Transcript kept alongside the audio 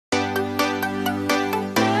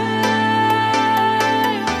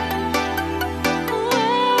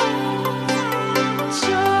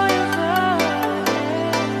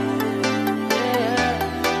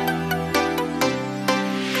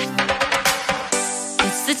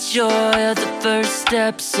It's the joy of the first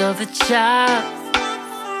steps of a child.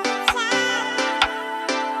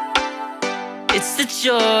 It's the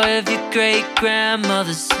joy of your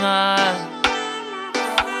great-grandmother's smile.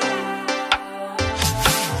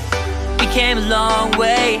 We came a long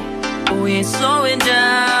way, but we ain't slowing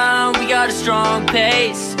down. We got a strong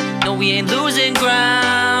pace, no we ain't losing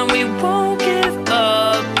ground. We won't give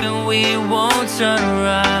up and we won't turn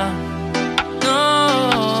around. No.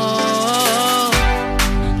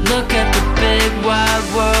 Look at the big wide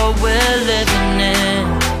world we're living in.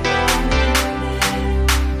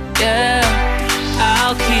 Yeah,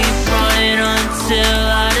 I'll keep running until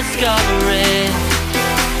I discover it.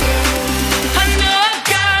 I know I've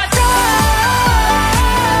got drive.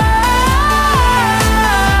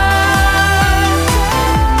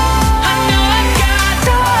 I know I've got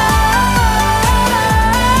drive.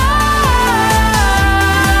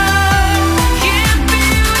 Can't be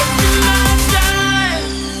wasting my time.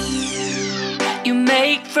 You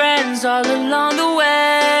make friends all along the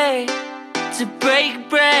way, to break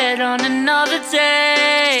bread on another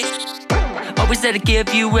day. Always there to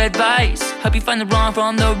give you advice, help you find the wrong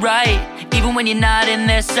from the right. Even when you're not in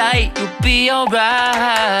their sight, you'll be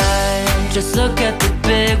alright. Just look at the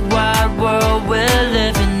big wide world we're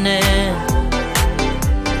living in.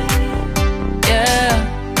 Yeah,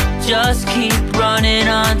 just keep running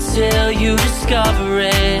until you discover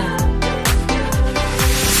it.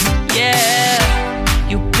 Yeah,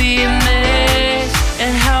 you'll be amazed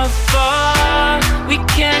at how far we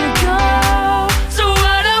can go. So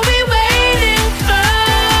what are we waiting for?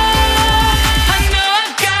 I know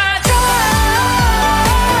I've got drive.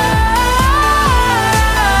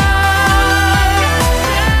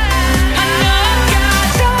 I know I've got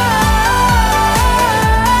drive.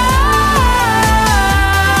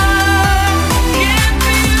 Can't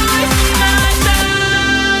be wasting my time.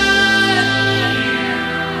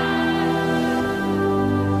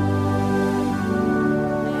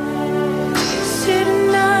 City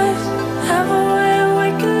nights have a way of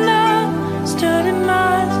waking up, starting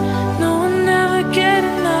minds, no one ever get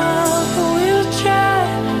enough. But we'll try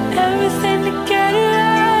everything to get it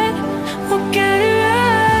right. We'll get it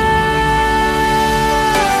right.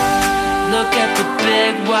 Look at the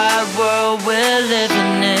big wide world we're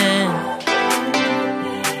living in.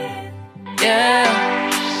 Yeah,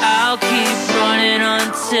 I'll keep running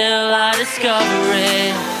until I discover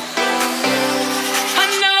it. I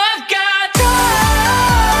know I've got drive.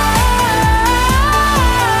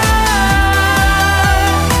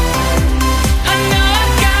 I know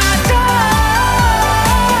I've got drive.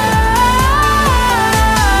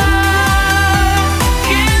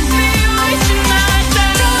 Can't be wasting my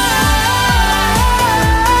time.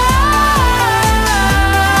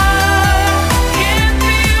 Can't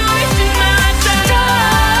be wasting my time.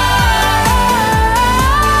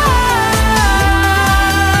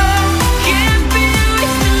 Can't be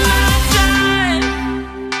wasting my time.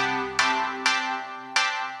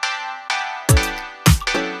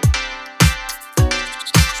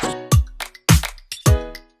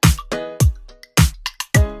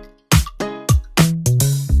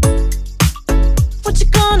 What you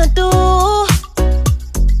gonna do?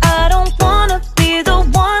 I don't wanna be the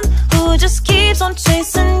one who just keeps on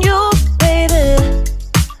chasing you, baby.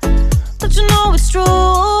 But you know it's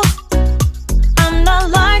true, I'm not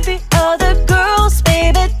like the other girls,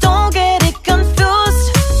 baby. Don't get it confused.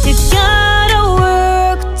 You gotta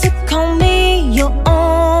work to call me your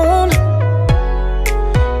own.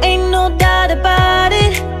 Ain't no doubt about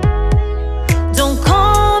it. Don't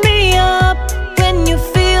call me up when you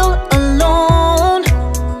feel alone,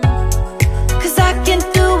 'cause I can't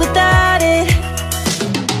do without it.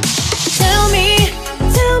 Tell me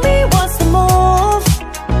what's the move?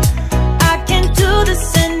 I can't do this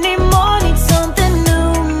anymore, need something new,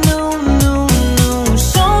 new, new, new.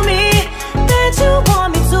 Show me that you want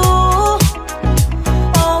me to.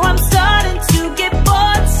 Oh, I'm starting to get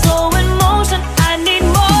bored, so in motion, I need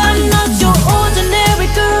more. I'm not your ordinary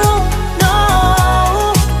girl, no.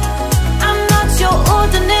 I'm not your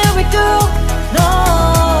ordinary girl, no.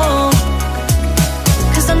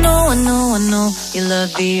 'Cause I know you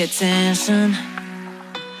love the attention,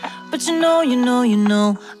 but you know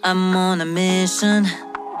I'm on a mission.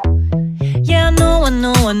 Yeah, I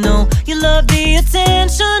know you love the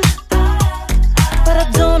attention, but I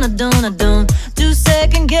don't do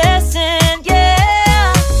second guessing.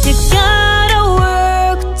 Yeah, you gotta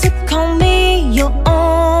work to call me your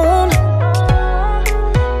own.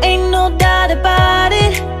 Ain't no doubt about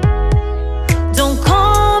it. Don't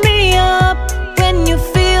call me up when you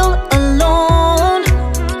feel alone,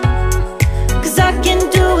 'cause I can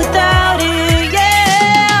do without it.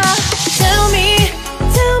 Yeah, tell me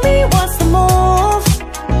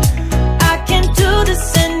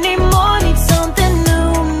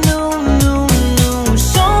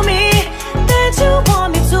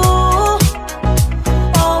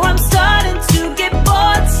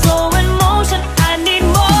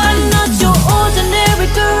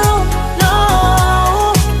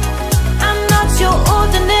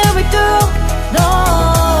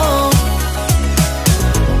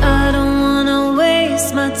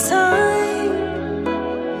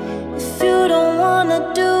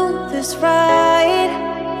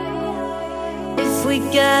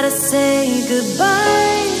gotta say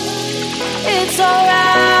goodbye. It's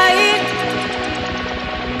alright,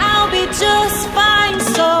 I'll be just fine.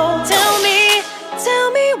 So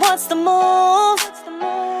tell me what's the move?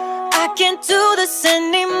 I can't do this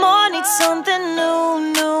anymore, need something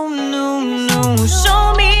new, new, new, new.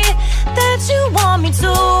 Show me that you want me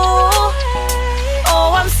to.